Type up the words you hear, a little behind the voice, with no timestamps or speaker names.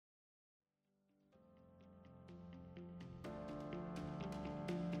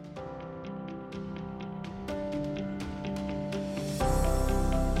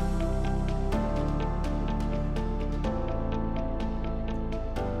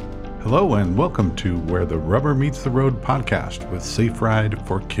Hello and welcome to Where the Rubber Meets the Road podcast with Safe Ride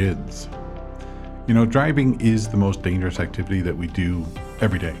for Kids. You know, driving is the most dangerous activity that we do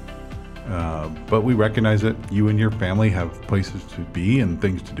every day. But we recognize that you and your family have places to be and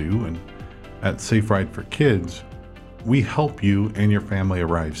things to do. And at Safe Ride for Kids, we help you and your family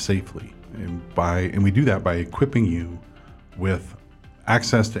arrive safely. And we do that by equipping you with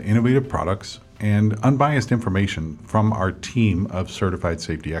access to innovative products and unbiased information from our team of certified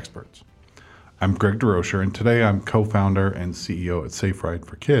safety experts. I'm Greg DeRocher, and today I'm co-founder and CEO at Safe Ride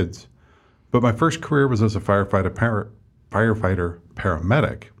for Kids. But my first career was as a firefighter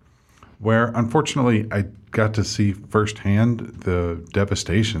paramedic, where unfortunately I got to see firsthand the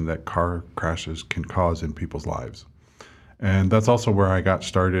devastation that car crashes can cause in people's lives. And that's also where I got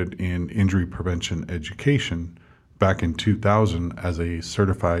started in injury prevention education back in 2000 as a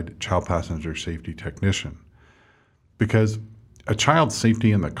certified child passenger safety technician. Because a child's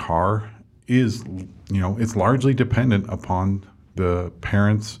safety in the car is, it's largely dependent upon the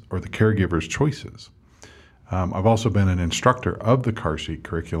parents' or the caregiver's choices. I've also been an instructor of the car seat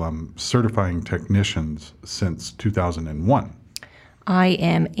curriculum, certifying technicians since 2001. I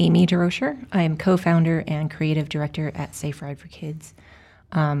am Amy DeRocher. I am co-founder and creative director at Safe Ride for Kids.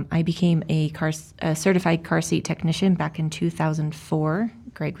 I became a certified car seat technician back in 2004.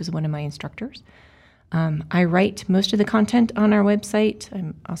 Greg was one of my instructors. I write most of the content on our website.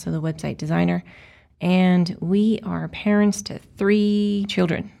 I'm also the website designer. And we are parents to 3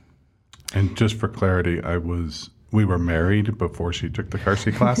 children. And just for clarity, we were married before she took the car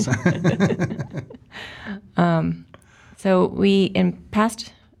seat class. So in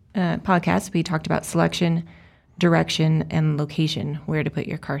past podcasts, we talked about selection, direction, and location, where to put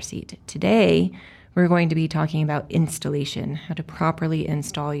your car seat. Today, we're going to be talking about installation, how to properly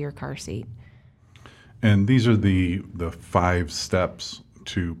install your car seat. And these are the 5 steps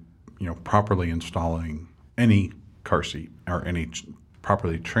to properly installing any car seat or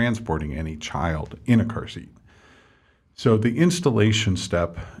properly transporting any child in a car seat. So the installation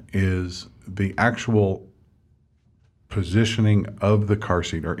step is the actual positioning of the car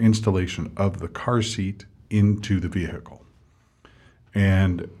seat or installation of the car seat into the vehicle.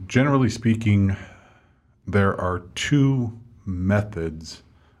 And generally speaking, there are 2 methods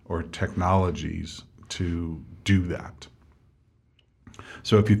or technologies to do that.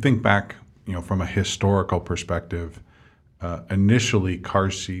 So if you think back, from a historical perspective, initially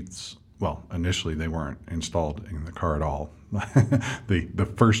they weren't installed in the car at all. The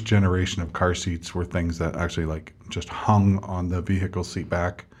first generation of car seats were things that actually just hung on the vehicle seat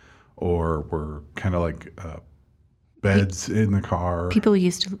back, or were kind of like beds in the car. People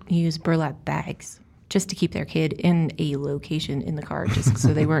used to use burlap bags just to keep their kid in a location in the car, just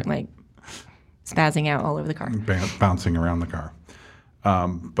so they weren't spazzing out all over the car. Bouncing around the car.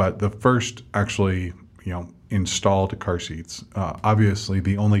 But the first actually, installed car seats, obviously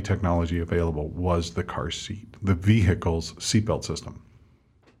the only technology available was the car seat, the vehicle's seatbelt system.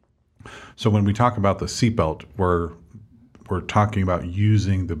 So when we talk about the seatbelt, we're talking about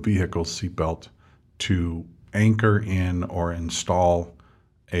using the vehicle's seatbelt to anchor in or install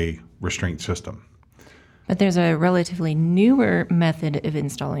a restraint system. But there's a relatively newer method of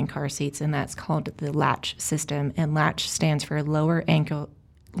installing car seats, and that's called the latch system. And latch stands for lower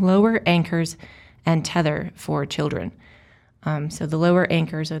anchors and tether for children. So the lower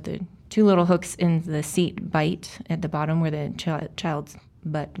anchors are the 2 little hooks in the seat bite at the bottom where the child's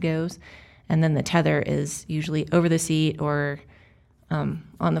butt goes. And then the tether is usually over the seat or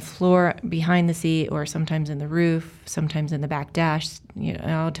on the floor behind the seat, or sometimes in the roof, sometimes in the back dash. It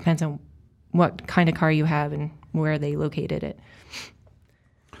all depends on what kind of car you have and where they located it.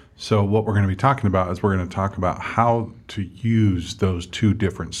 So what we're going to be talking about is we're going to talk about how to use those 2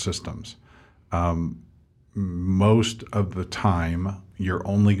 different systems. Most of the time, you're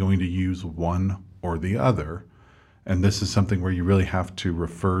only going to use one or the other. And this is something where you really have to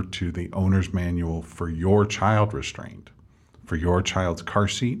refer to the owner's manual for your child restraint, for your child's car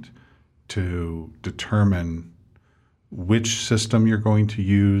seat, to determine which system you're going to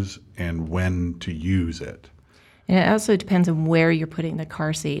use and when to use it. And it also depends on where you're putting the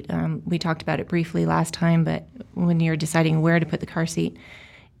car seat. We talked about it briefly last time, but when you're deciding where to put the car seat,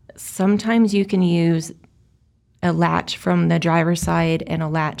 sometimes you can use a latch from the driver's side and a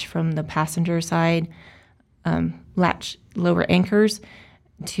latch from the passenger side, latch lower anchors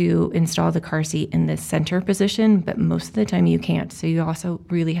to install the car seat in the center position, but most of the time you can't. So you also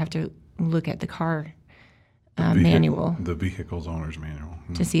really have to look at the car manual. The vehicle's owner's manual.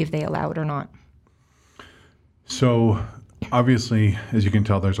 To see if they allow it or not. So obviously, as you can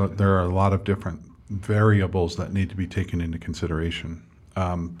tell, there are a lot of different variables that need to be taken into consideration.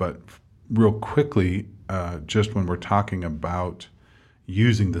 But real quickly, just when we're talking about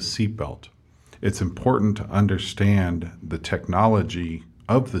using the seatbelt, it's important to understand the technology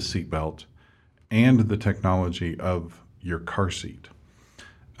of the seatbelt and the technology of your car seat.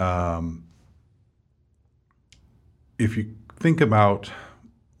 If you think about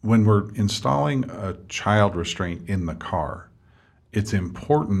when we're installing a child restraint in the car, it's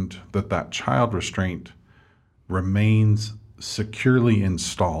important that that child restraint remains securely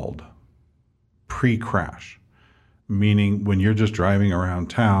installed pre-crash. Meaning when you're just driving around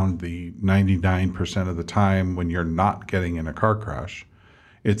town, the 99% of the time when you're not getting in a car crash,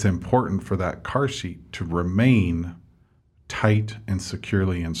 it's important for that car seat to remain tight and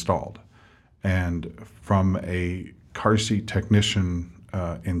securely installed. And from a car seat technician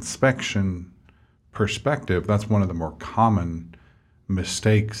inspection perspective, that's one of the more common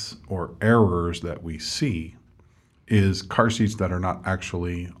mistakes or errors that we see is car seats that are not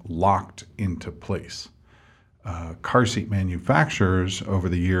actually locked into place. Car seat manufacturers over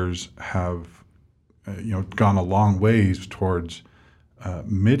the years have gone a long ways towards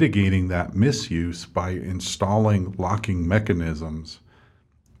mitigating that misuse by installing locking mechanisms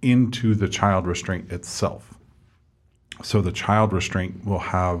into the child restraint itself. So the child restraint will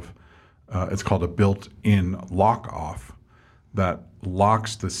have, it's called a built-in lock-off that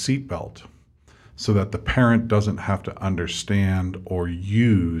locks the seatbelt so that the parent doesn't have to understand or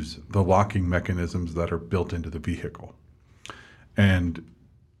use the locking mechanisms that are built into the vehicle. And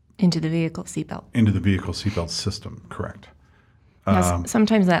into the vehicle seatbelt. Into the vehicle seatbelt system, correct. Now,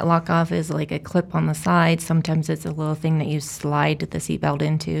 sometimes that lock off is like a clip on the side. Sometimes it's a little thing that you slide the seatbelt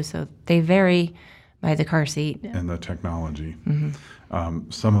into. So they vary by the car seat. And the technology. Mm-hmm.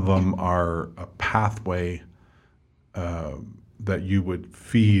 Some of them are a pathway that you would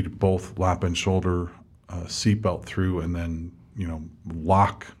feed both lap and shoulder seatbelt through, and then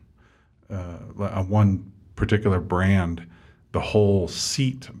lock one particular brand, the whole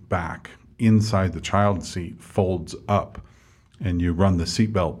seat back inside the child seat folds up, and you run the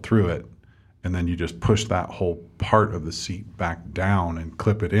seatbelt through it, and then you just push that whole part of the seat back down and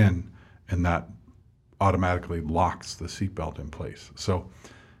clip it in, and that automatically locks the seatbelt in place. So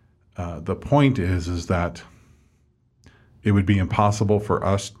the point is that it would be impossible for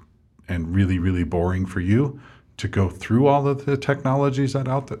us and really, really boring for you to go through all of the technologies that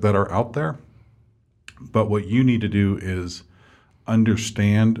are out there. But what you need to do is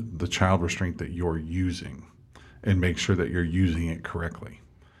understand the child restraint that you're using and make sure that you're using it correctly.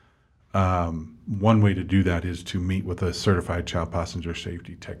 One way to do that is to meet with a certified child passenger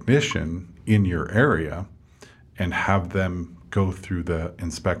safety technician in your area and have them go through the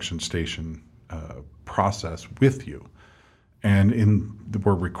inspection station process with you. And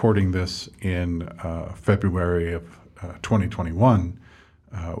we're recording this in February of 2021,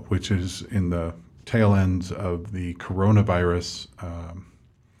 which is in the tail ends of the coronavirus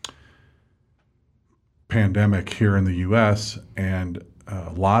pandemic here in the U.S., and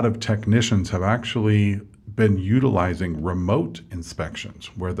a lot of technicians have actually been utilizing remote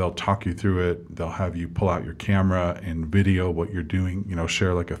inspections where they'll talk you through it. They'll have you pull out your camera and video what you're doing,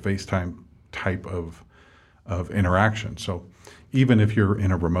 share like a FaceTime type of interaction. So even if you're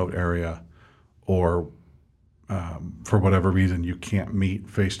in a remote area or for whatever reason you can't meet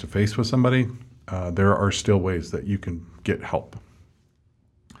face-to-face with somebody, there are still ways that you can get help.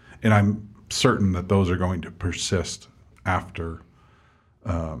 And I'm certain that those are going to persist after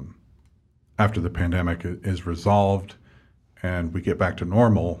the pandemic is resolved and we get back to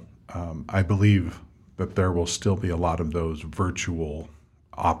normal. I believe that there will still be a lot of those virtual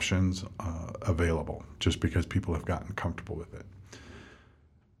options available just because people have gotten comfortable with it.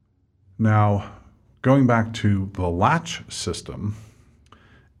 Now, going back to the latch system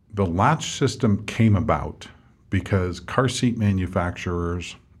came about because car seat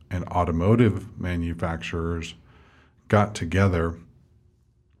manufacturers and automotive manufacturers got together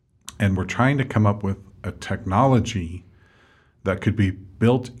and were trying to come up with a technology that could be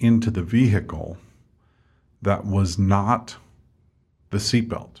built into the vehicle that was not the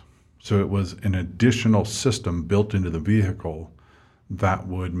seatbelt. So it was an additional system built into the vehicle that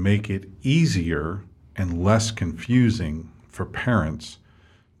would make it easier and less confusing for parents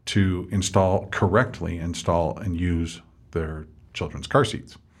to correctly install and use their children's car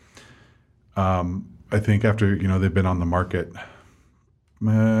seats. I think after, they've been on the market,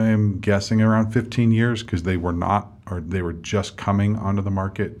 I'm guessing around 15 years, because they were just coming onto the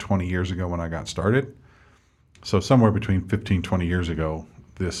market 20 years ago when I got started. So somewhere between 15, 20 years ago,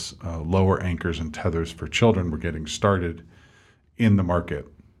 this lower anchors and tethers for children were getting started in the market.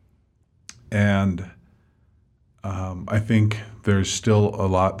 And I think there's still a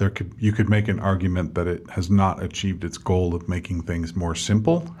lot. You could make an argument that it has not achieved its goal of making things more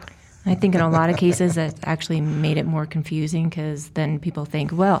simple. I think in a lot of cases that's actually made it more confusing, because then people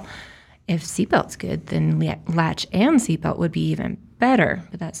think, well, if seatbelt's good, then latch and seatbelt would be even better.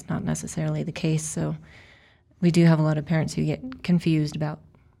 But that's not necessarily the case. So we do have a lot of parents who get confused about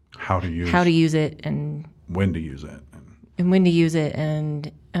how to use it and when to use it. And when to use it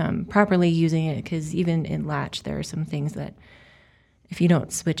and properly using it, because even in latch, there are some things that if you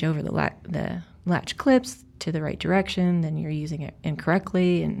don't switch over the latch clips to the right direction, then you're using it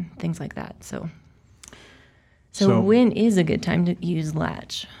incorrectly and things like that. So when is a good time to use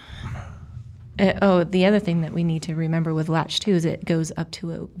latch? The other thing that we need to remember with latch too is it goes up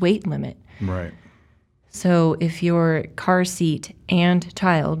to a weight limit. Right. So if your car seat and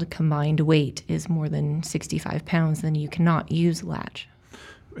child combined weight is more than 65 pounds, then you cannot use latch.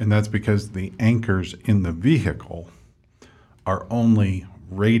 And that's because the anchors in the vehicle are only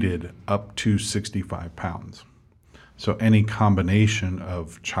rated up to 65 pounds. So any combination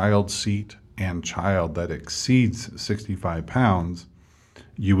of child seat and child that exceeds 65 pounds,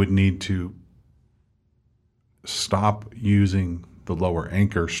 you would need to stop using the lower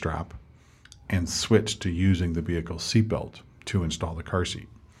anchor strap and switch to using the vehicle seatbelt to install the car seat.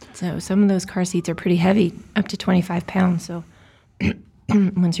 So some of those car seats are pretty heavy, up to 25 pounds. So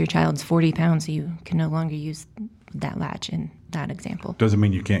once your child's 40 pounds, you can no longer use that latch in that example. Doesn't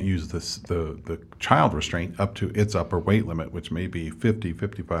mean you can't use the child restraint up to its upper weight limit, which may be 50,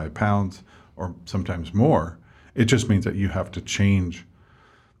 55 pounds or sometimes more. It just means that you have to change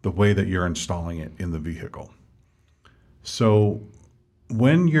the way that you're installing it in the vehicle. So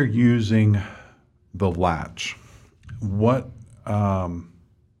when you're using the latch, what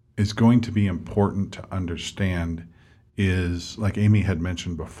is going to be important to understand is, like Amy had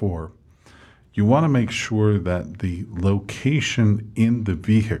mentioned before, you want to make sure that the location in the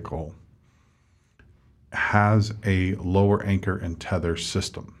vehicle has a lower anchor and tether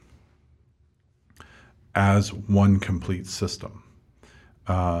system as one complete system.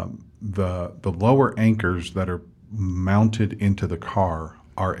 The lower anchors that are mounted into the car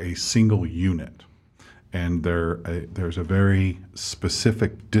are a single unit, and there's a very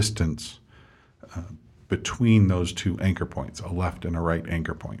specific distance between those two anchor points, a left and a right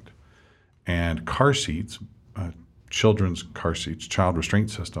anchor point. And car seats, children's car seats, child restraint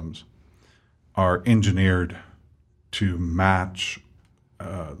systems, are engineered to match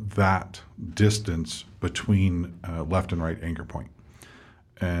that distance between left and right anchor point.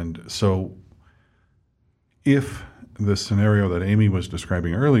 And so if the scenario that Amy was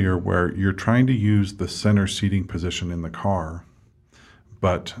describing earlier, where you're trying to use the center seating position in the car,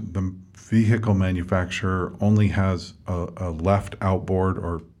 but the vehicle manufacturer only has a left outboard,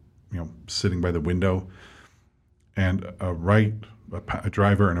 or sitting by the window, and a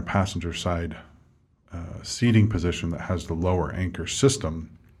driver and a passenger side seating position that has the lower anchor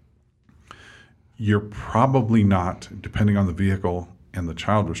system, you're probably not, depending on the vehicle and the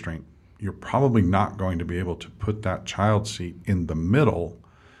child restraint, you're probably not going to be able to put that child seat in the middle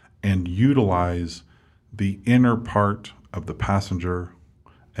and utilize the inner part of the passenger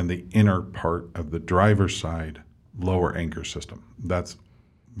and the inner part of the driver's side lower anchor system. That's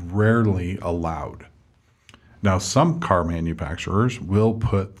rarely allowed. Now, some car manufacturers will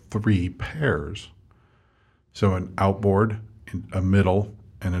put 3 pairs, so an outboard, a middle,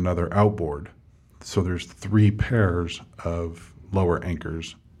 and another outboard. So there's 3 pairs of lower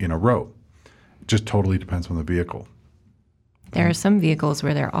anchors in a row. It just totally depends on the vehicle. There are some vehicles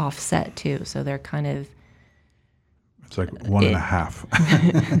where they're offset too, so they're kind of... It's like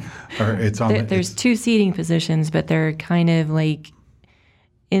 1.5. Or it's on. There's 2 seating positions, but they're kind of like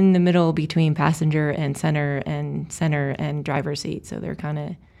in the middle between passenger and center and driver's seat. So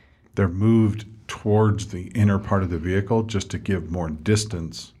they're moved towards the inner part of the vehicle just to give more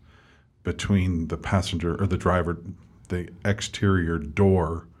distance between the passenger or the driver, the exterior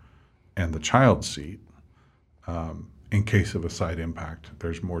door, and the child seat. In case of a side impact,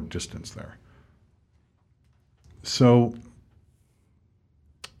 there's more distance there. So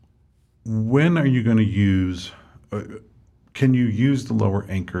when are you going to use, can you use the lower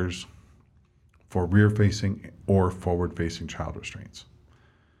anchors for rear-facing or forward-facing child restraints?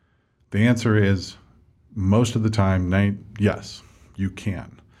 The answer is most of the time, yes, you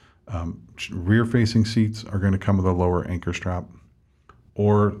can. Rear-facing seats are going to come with a lower anchor strap,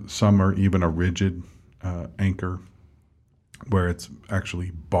 or some are even a rigid anchor where it's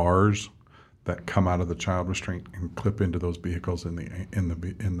actually bars that come out of the child restraint and clip into those vehicles in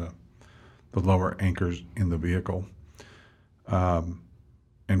the lower anchors in the vehicle.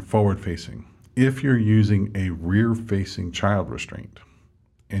 And forward facing. if you're using a rear-facing child restraint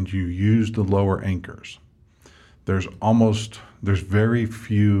and you use the lower anchors, there's very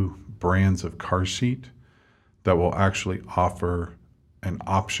few brands of car seat that will actually offer an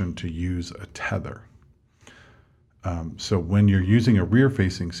option to use a tether. So when you're using a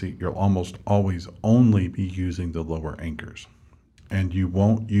rear-facing seat, you'll almost always only be using the lower anchors. And you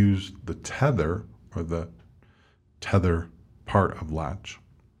won't use the tether or the tether part of latch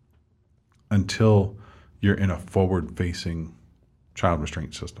until you're in a forward-facing child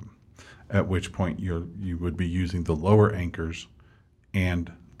restraint system, at which point you would be using the lower anchors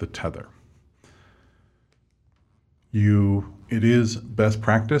and the tether. It is best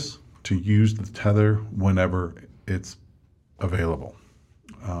practice to use the tether whenever it's available.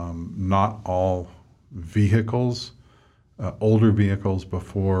 Not all vehicles, older vehicles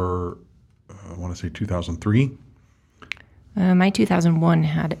before, I want to say 2003. My 2001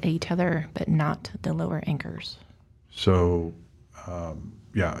 had a tether, but not the lower anchors. So, I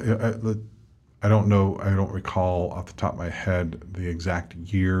don't know. I don't recall off the top of my head the exact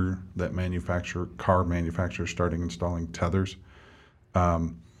year that car manufacturers started installing tethers.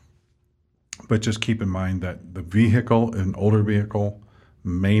 But just keep in mind that the vehicle, an older vehicle,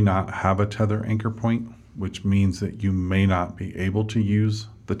 may not have a tether anchor point, which means that you may not be able to use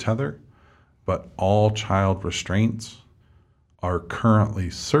the tether, but all child restraints are currently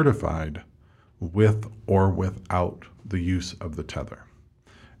certified with or without the use of the tether.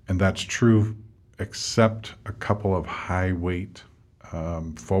 And that's true except a couple of high weight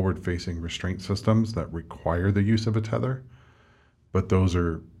forward-facing restraint systems that require the use of a tether, but those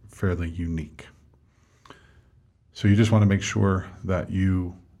are fairly unique. So you just want to make sure that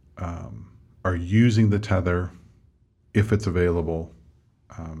you are using the tether if it's available.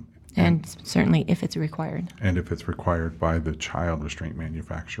 And certainly if it's required. And if it's required by the child restraint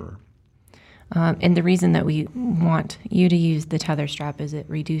manufacturer. And the reason that we want you to use the tether strap is it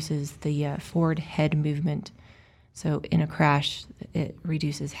reduces the forward head movement. So in a crash, it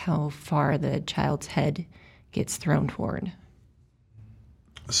reduces how far the child's head gets thrown forward.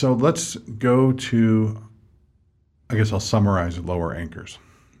 So let's go to, I guess I'll summarize lower anchors.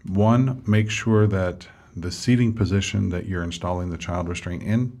 One, make sure that the seating position that you're installing the child restraint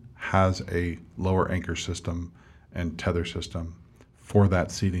in has a lower anchor system and tether system for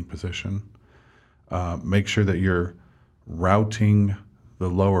that seating position. Make sure that you're routing the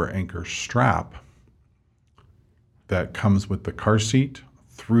lower anchor strap that comes with the car seat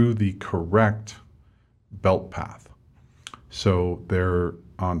through the correct belt path. So there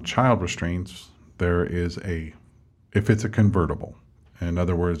on child restraints, there is if it's a convertible, in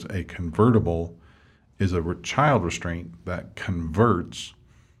other words, a convertible is a child restraint that converts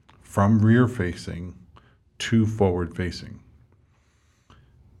from rear facing to forward facing.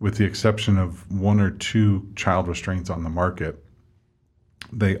 With the exception of one or two child restraints on the market,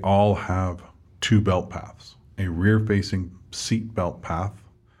 they all have two belt paths, a rear-facing seat belt path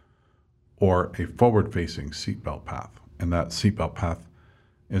or a forward-facing seat belt path. And that seat belt path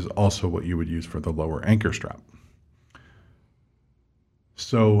is also what you would use for the lower anchor strap.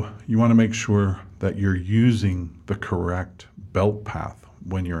 So you want to make sure that you're using the correct belt path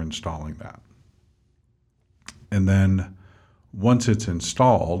when you're installing that. And then once it's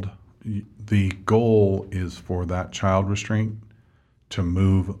installed, the goal is for that child restraint to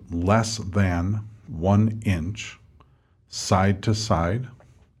move less than 1 inch side to side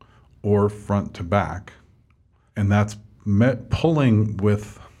or front to back. And that's pulling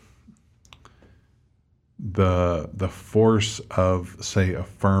with the force of, say, a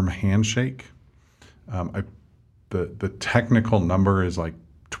firm handshake. The technical number is like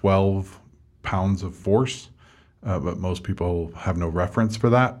 12 pounds of force. But most people have no reference for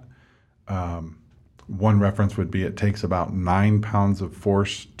that. One reference would be it takes about 9 pounds of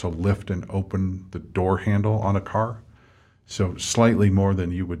force to lift and open the door handle on a car. So slightly more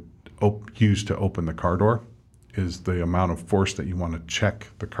than you would use to open the car door is the amount of force that you want to check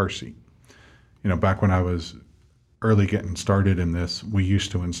the car seat. Back when I was early getting started in this, we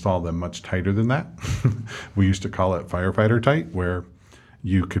used to install them much tighter than that. We used to call it firefighter tight, where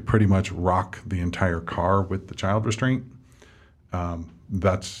you could pretty much rock the entire car with the child restraint.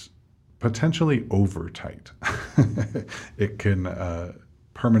 That's potentially over tight. It can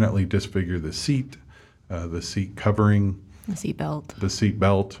permanently disfigure the seat covering, the seat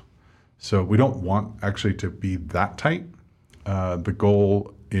belt. So we don't want actually to be that tight. The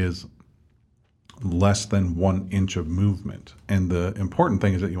goal is less than 1 inch of movement. And the important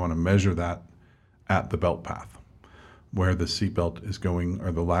thing is that you want to measure that at the belt path, where the seatbelt is going,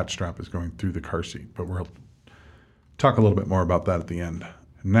 or the latch strap is going through the car seat. But we'll talk a little bit more about that at the end.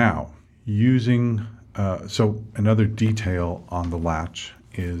 Now, using, so another detail on the latch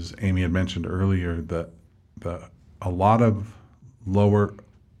is Amy had mentioned earlier that a lot of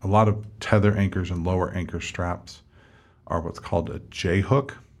tether anchors and lower anchor straps are what's called a J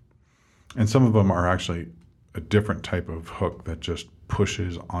hook. And some of them are actually a different type of hook that just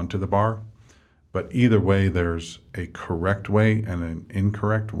pushes onto the bar. But either way, there's a correct way and an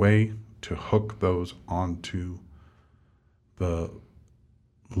incorrect way to hook those onto the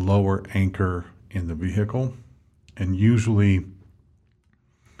lower anchor in the vehicle. And usually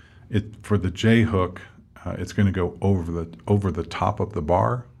for the J hook, it's going to go over the top of the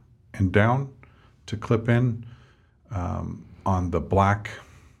bar and down to clip in. On the black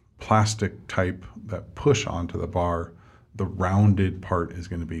plastic type that push onto the bar, the rounded part is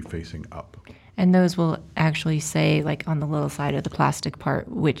going to be facing up. And those will actually say, like on the little side of the plastic part,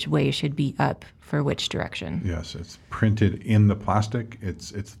 which way should be up for which direction. Yes, it's printed in the plastic.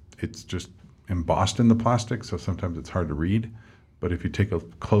 It's just embossed in the plastic, so sometimes it's hard to read. But if you take a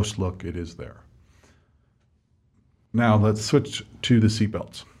close look, it is there. Now let's switch to the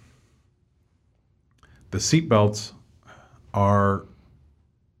seatbelts. The seatbelts are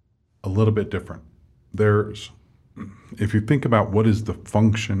a little bit different. If you think about what is the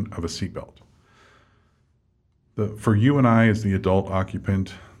function of a seatbelt, for you and I as the adult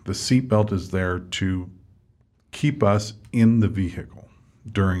occupant, the seatbelt is there to keep us in the vehicle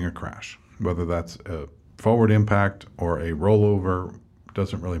during a crash, whether that's a forward impact or a rollover,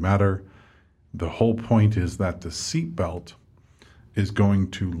 doesn't really matter. The whole point is that the seatbelt is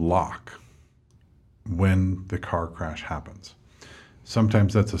going to lock when the car crash happens.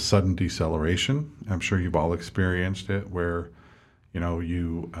 Sometimes that's a sudden deceleration. I'm sure you've all experienced it where,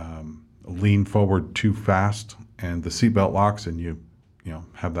 you lean forward too fast and the seatbelt locks and you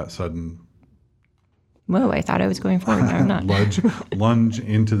have that sudden Whoa, I thought I was going forward. No, I'm not. lunge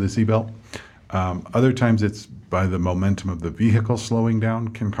into the seatbelt. Other times it's by the momentum of the vehicle slowing down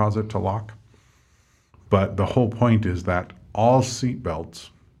can cause it to lock. But the whole point is that all seatbelts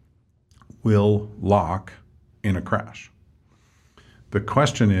will lock in a crash. The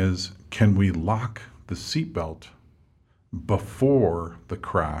question is, can we lock the seatbelt before the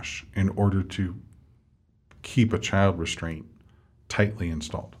crash in order to keep a child restraint tightly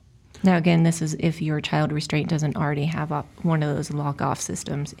installed? Now, again, this is if your child restraint doesn't already have one of those lock-off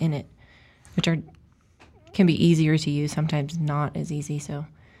systems in it, which can be easier to use, sometimes not as easy.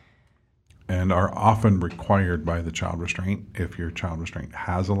 And are often required by the child restraint if your child restraint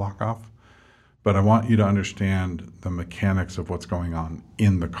has a lock-off. But I want you to understand the mechanics of what's going on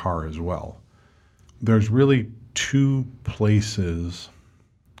in the car as well. There's really two places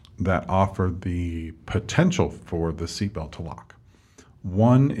that offer the potential for the seatbelt to lock.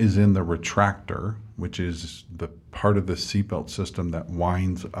 One is in the retractor, which is the part of the seatbelt system that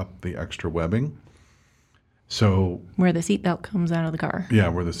winds up the extra webbing. So where the seatbelt comes out of the car. Yeah,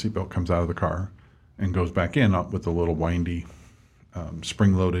 where the seatbelt comes out of the car and goes back in up with a little windy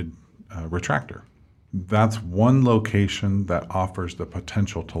spring-loaded retractor. That's one location that offers the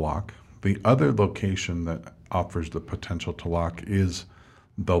potential to lock. The other location that offers the potential to lock is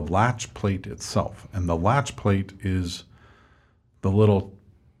the latch plate itself. And the latch plate is the little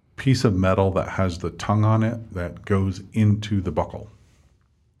piece of metal that has the tongue on it that goes into the buckle.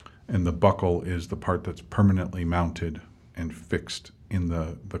 And the buckle is the part that's permanently mounted and fixed in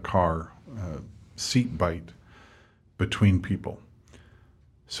the car seat bight between people.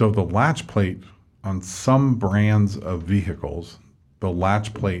 So the latch plate, on some brands of vehicles, the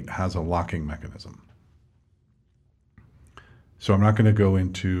latch plate has a locking mechanism. So I'm not going to go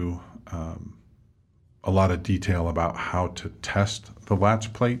into a lot of detail about how to test the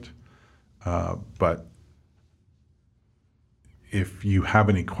latch plate, but if you have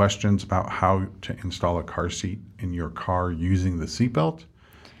any questions about how to install a car seat in your car using the seatbelt,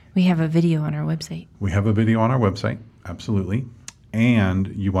 we have a video on our website. We have a video on our website, absolutely. And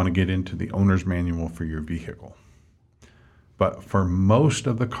you want to get into the owner's manual for your vehicle. But for most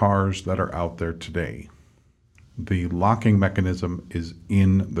of the cars that are out there today, the locking mechanism is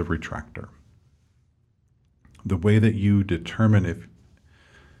in the retractor. The way that you determine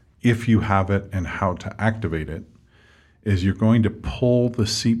if you have it and how to activate it is you're going to pull the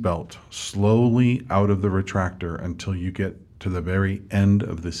seatbelt slowly out of the retractor until you get to the very end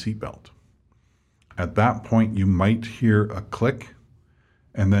of the seatbelt. At that point, you might hear a click,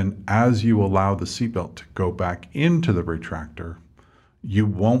 and then as you allow the seatbelt to go back into the retractor, you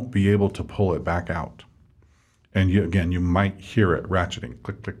won't be able to pull it back out. And you might hear it ratcheting,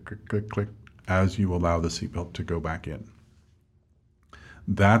 click, click, click, click, click, as you allow the seatbelt to go back in.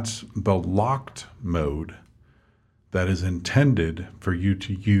 That's the locked mode that is intended for you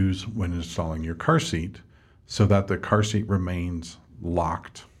to use when installing your car seat so that the car seat remains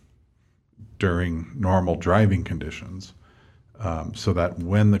locked during normal driving conditions, so that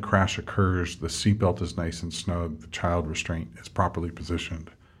when the crash occurs, the seatbelt is nice and snug, the child restraint is properly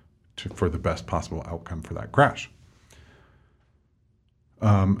positioned for the best possible outcome for that crash.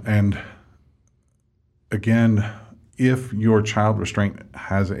 And again, if your child restraint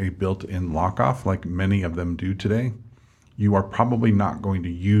has a built-in lock-off, like many of them do today, you are probably not going to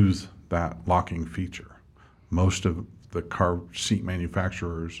use that locking feature. Most of the car seat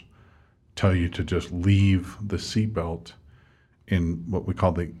manufacturers tell you to just leave the seatbelt in what we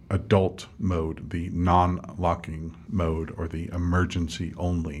call the adult mode, the non-locking mode, or the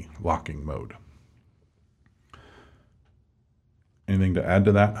emergency-only locking mode. Anything to add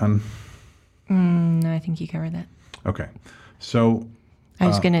to that, hun? No, I think you covered that. Okay. So I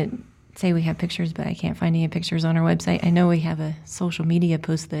was going to say we have pictures, but I can't find any pictures on our website. I know we have a social media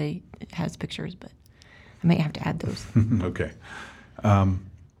post that has pictures, but I might have to add those. Okay.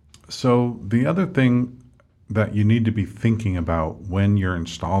 So the other thing that you need to be thinking about when you're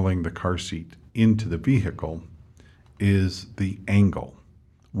installing the car seat into the vehicle is the angle.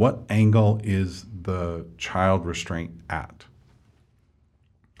 What angle is the child restraint at?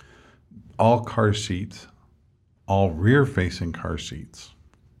 All car seats, all rear-facing car seats,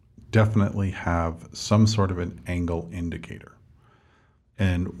 definitely have some sort of an angle indicator.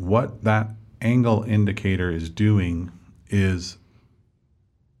 And what that angle indicator is doing is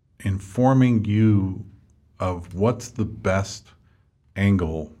informing you of what's the best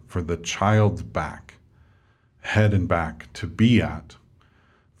angle for the child's back, head and back, to be at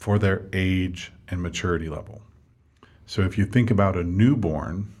for their age and maturity level. So if you think about a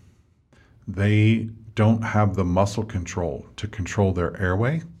newborn, they don't have the muscle control to control their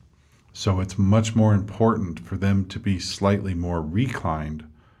airway. So it's much more important for them to be slightly more reclined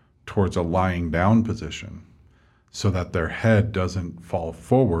towards a lying down position so that their head doesn't fall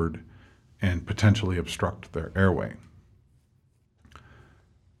forward and potentially obstruct their airway.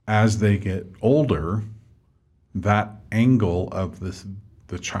 As they get older, that angle of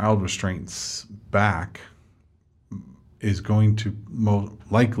the child restraint's back is going to most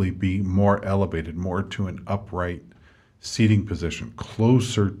likely be more elevated, more to an upright seating position,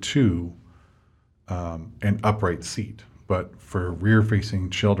 closer to an upright seat. But for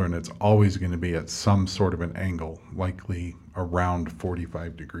rear-facing children, it's always going to be at some sort of an angle, likely around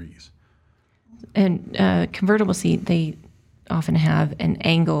 45 degrees. And convertible seat, they often have an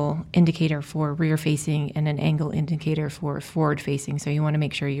angle indicator for rear-facing and an angle indicator for forward-facing. So you want to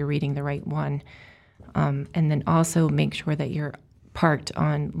make sure you're reading the right one. And then also make sure that you're parked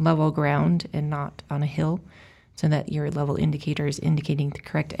on level ground and not on a hill, so that your level indicator is indicating the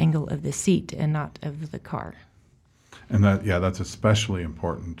correct angle of the seat and not of the car. And that's especially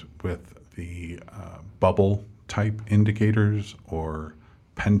important with the bubble type indicators or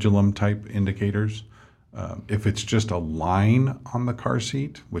pendulum type indicators. If it's just a line on the car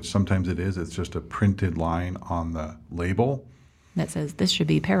seat, which sometimes it is, it's just a printed line on the label that says this should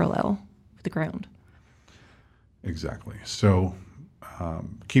be parallel with the ground. Exactly. So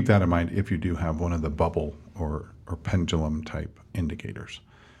keep that in mind if you do have one of the bubble or pendulum type indicators.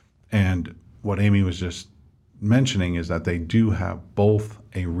 And what Amy was just mentioning is that they do have both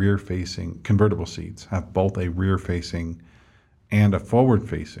a rear-facing, convertible seats have both a rear-facing and a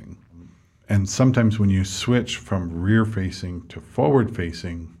forward-facing. And sometimes when you switch from rear-facing to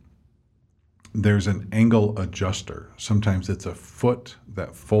forward-facing, there's an angle adjuster. Sometimes it's a foot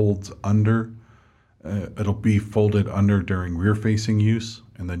that folds under. It'll be folded under during rear-facing use,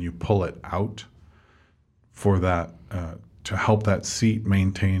 and then you pull it out for that to help that seat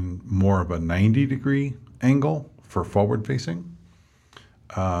maintain more of a 90-degree angle for forward-facing.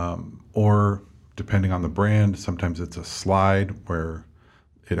 Or depending on the brand, sometimes it's a slide where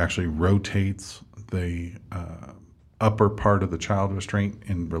it actually rotates the upper part of the child restraint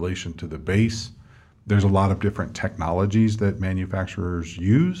in relation to the base. There's a lot of different technologies that manufacturers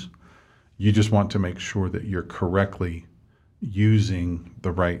use. You just want to make sure that you're correctly using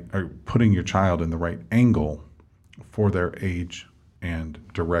the right, or putting your child in the right angle for their age and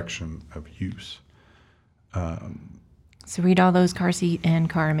direction of use. So read all those car seat and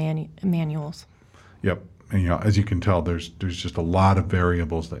car manuals. Yep. And as you can tell, there's just a lot of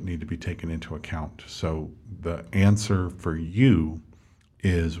variables that need to be taken into account. So the answer for you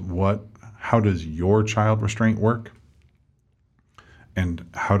is how does your child restraint work? And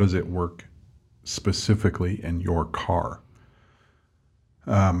how does it work specifically in your car?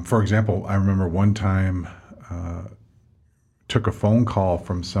 For example, I remember one time took a phone call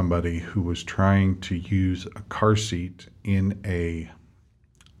from somebody who was trying to use a car seat in a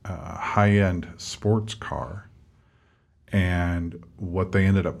high-end sports car. And what they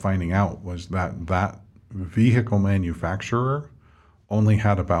ended up finding out was that that vehicle manufacturer only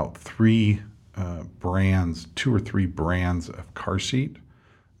had about two or three brands of car seat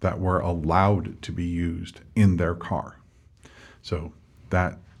that were allowed to be used in their car. So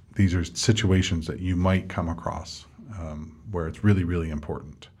these are situations that you might come across where it's really, really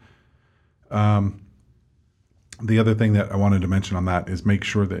important. The other thing that I wanted to mention on that is make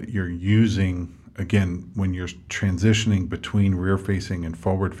sure that you're using, again, when you're transitioning between rear-facing and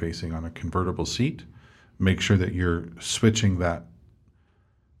forward-facing on a convertible seat, make sure that you're switching that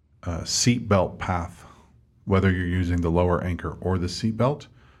seat belt path, whether you're using the lower anchor or the seat belt,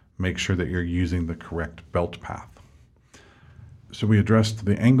 make sure that you're using the correct belt path. So we addressed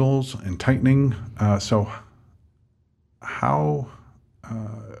the angles and tightening.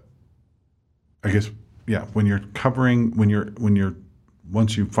 When you're covering,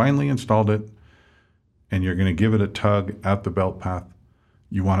 once you've finally installed it and you're going to give it a tug at the belt path,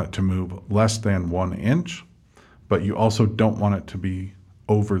 you want it to move less than 1 inch, but you also don't want it to be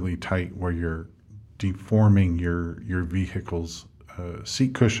overly tight where you're deforming your vehicle's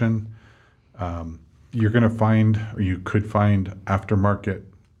seat cushion. You're going to find, or you could find, aftermarket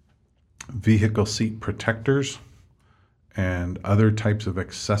vehicle seat protectors and other types of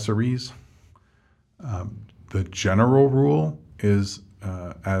accessories. The general rule is,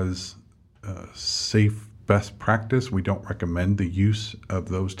 as safe best practice, we don't recommend the use of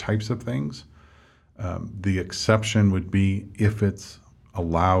those types of things. The exception would be if it's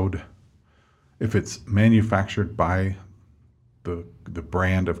allowed, if it's manufactured by the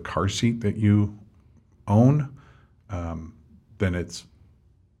brand of car seat that you own, then it's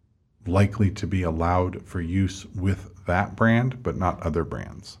likely to be allowed for use with that brand, but not other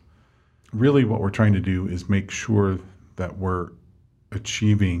brands. Really what we're trying to do is make sure that we're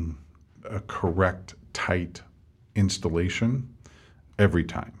achieving a correct, tight installation every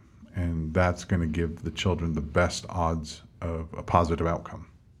time. And that's going to give the children the best odds of a positive outcome.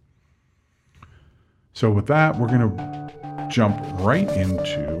 So with that, we're going to jump right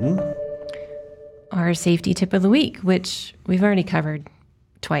into our safety tip of the week, which we've already covered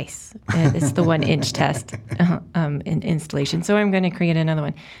twice. It's the 1 inch test in installation. So I'm going to create another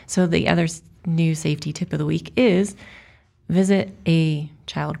one. So the other new safety tip of the week is visit a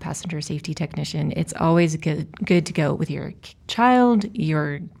child passenger safety technician. It's always good to go with your child,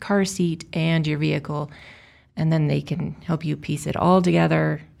 your car seat, and your vehicle, and then they can help you piece it all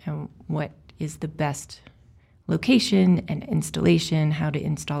together and what is the best location and installation, how to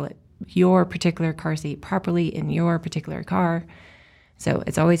install it, your particular car seat properly in your particular car. So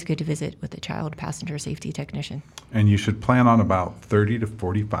it's always good to visit with a child passenger safety technician. And you should plan on about 30 to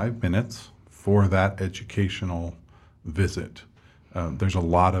 45 minutes for that educational visit. There's a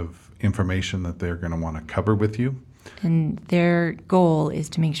lot of information that they're going to want to cover with you. And their goal is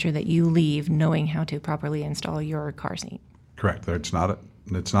to make sure that you leave knowing how to properly install your car seat. Correct. It's not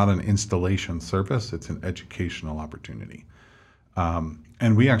an installation service. It's an educational opportunity.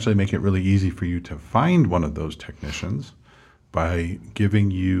 And we actually make it really easy for you to find one of those technicians by giving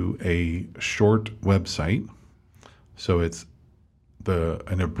you a short website. So it's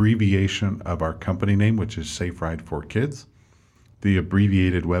an abbreviation of our company name, which is Safe Ride for Kids. The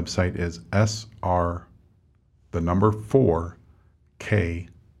abbreviated website is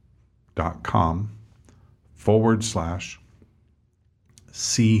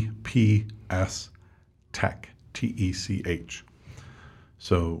Tech, TECH.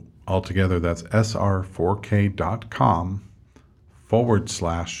 So altogether, that's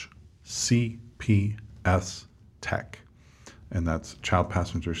sr4k.com/CPS Tech. And that's Child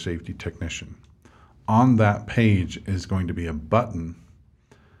Passenger Safety Technician. On that page is going to be a button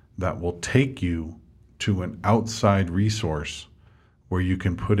that will take you to an outside resource where you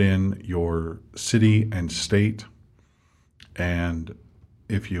can put in your city and state. And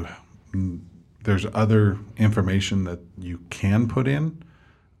there's other information that you can put in,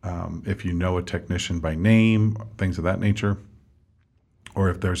 if you know a technician by name, things of that nature, or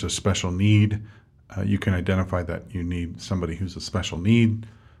if there's a special need, you can identify that you need somebody who's a special need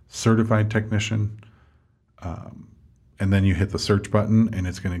certified technician. And then you hit the search button and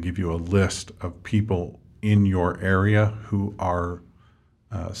it's going to give you a list of people in your area who are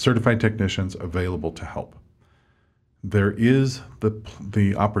certified technicians available to help. There is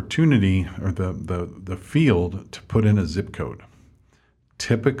the opportunity or the field to put in a zip code.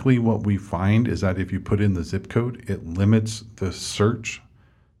 Typically what we find is that if you put in the zip code, it limits the search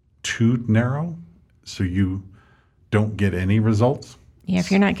too narrow. So you don't get any results. Yeah, if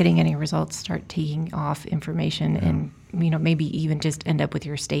you're not getting any results, start taking off information and, maybe even just end up with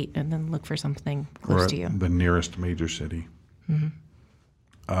your state and then look for something close to you. The nearest major city.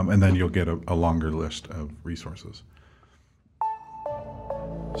 And then you'll get a longer list of resources.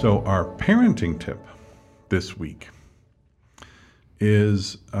 So our parenting tip this week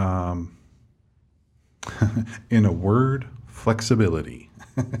is, in a word, flexibility.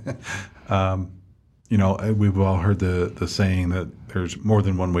 We've all heard the saying that there's more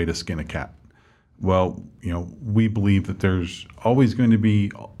than one way to skin a cat. Well, we believe that there's always going to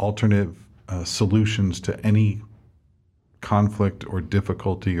be alternative solutions to any conflict or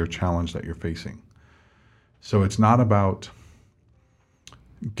difficulty or challenge that you're facing. So it's not about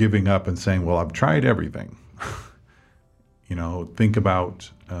giving up and saying, well, I've tried everything. Think about...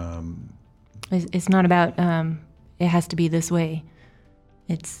 It's not about it has to be this way.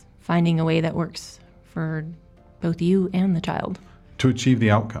 It's finding a way that works for both you and the child. To achieve the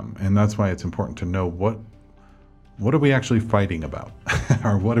outcome. And that's why it's important to know what are we actually fighting about?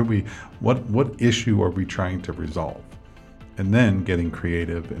 Or what issue are we trying to resolve? And then getting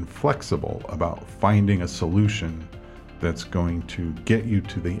creative and flexible about finding a solution that's going to get you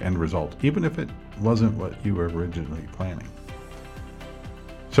to the end result, even if it wasn't what you were originally planning.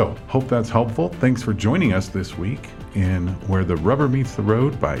 So, hope that's helpful. Thanks for joining us this week in Where the Rubber Meets the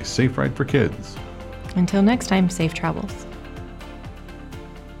Road by Safe Ride for Kids. Until next time, safe travels.